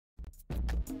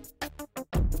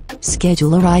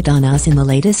Schedule a ride on us in the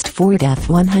latest Ford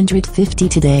F-150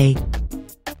 today.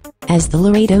 As the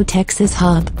Laredo, Texas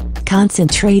hub,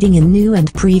 concentrating in new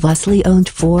and previously owned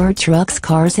Ford trucks,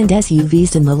 cars and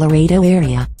SUVs in the Laredo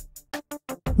area.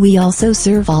 We also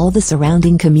serve all the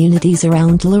surrounding communities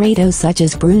around Laredo such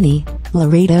as Bruni,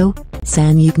 Laredo,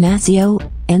 San Ignacio,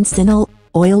 Encino,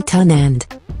 Oilton and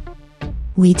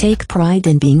we take pride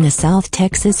in being a South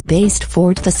Texas-based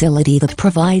Ford facility that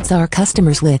provides our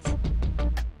customers with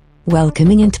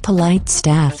welcoming and polite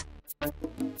staff,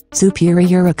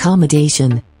 superior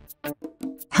accommodation,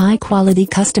 high-quality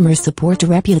customer support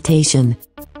reputation.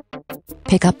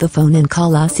 Pick up the phone and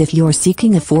call us if you're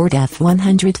seeking a Ford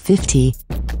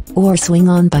F-150, or swing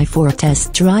on by for a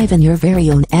test drive in your very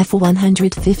own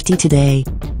F-150 today.